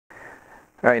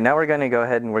Alright, now we're going to go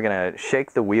ahead and we're going to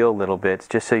shake the wheel a little bit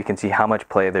just so you can see how much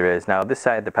play there is. Now this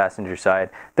side, the passenger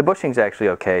side, the bushing's actually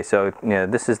okay, so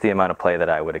this is the amount of play that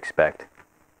I would expect.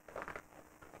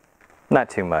 Not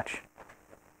too much.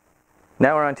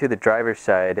 Now we're on to the driver's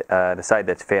side, the side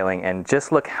that's failing, and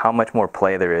just look how much more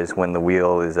play there is when the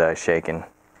wheel is shaken.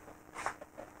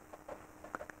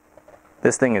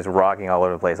 This thing is rocking all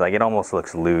over the place, like it almost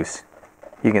looks loose.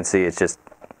 You can see it's just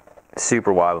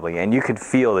super wobbly, and you can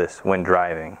feel this when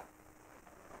driving.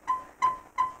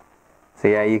 So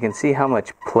yeah, you can see how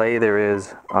much play there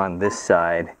is on this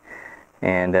side,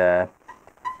 and the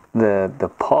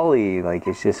poly, like,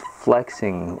 it's just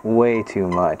flexing way too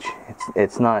much.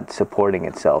 It's not supporting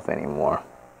itself anymore.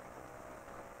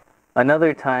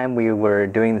 Another time we were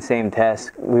doing the same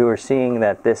test, we were seeing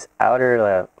that this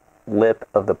outer lip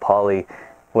of the poly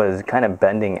was kind of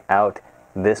bending out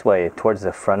this way towards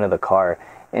the front of the car,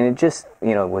 and it just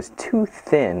was too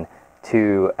thin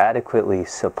to adequately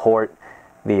support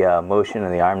the motion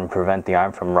of the arm and prevent the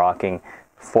arm from rocking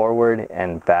forward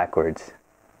and backwards.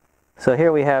 So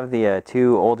here we have the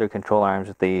two older control arms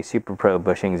with the SuperPro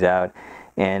bushings out,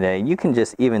 and you can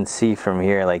just even see from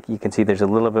here, like you can see there's a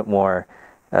little bit more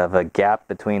of a gap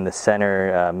between the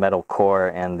center metal core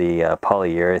and the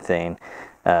polyurethane.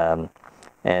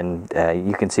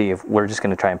 You can see, if we're just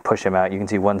going to try and push them out, you can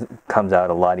see one comes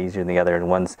out a lot easier than the other, and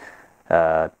one's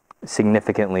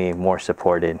significantly more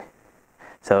supported.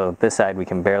 So this side we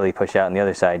can barely push out, and the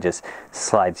other side just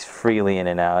slides freely in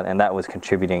and out, and that was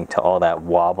contributing to all that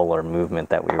wobble or movement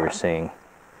that we were seeing.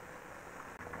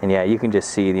 And yeah, you can just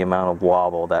see the amount of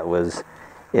wobble that was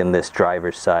in this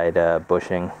driver's side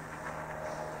bushing.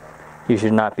 You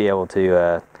should not be able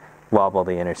to wobble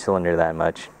the inner cylinder that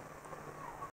much.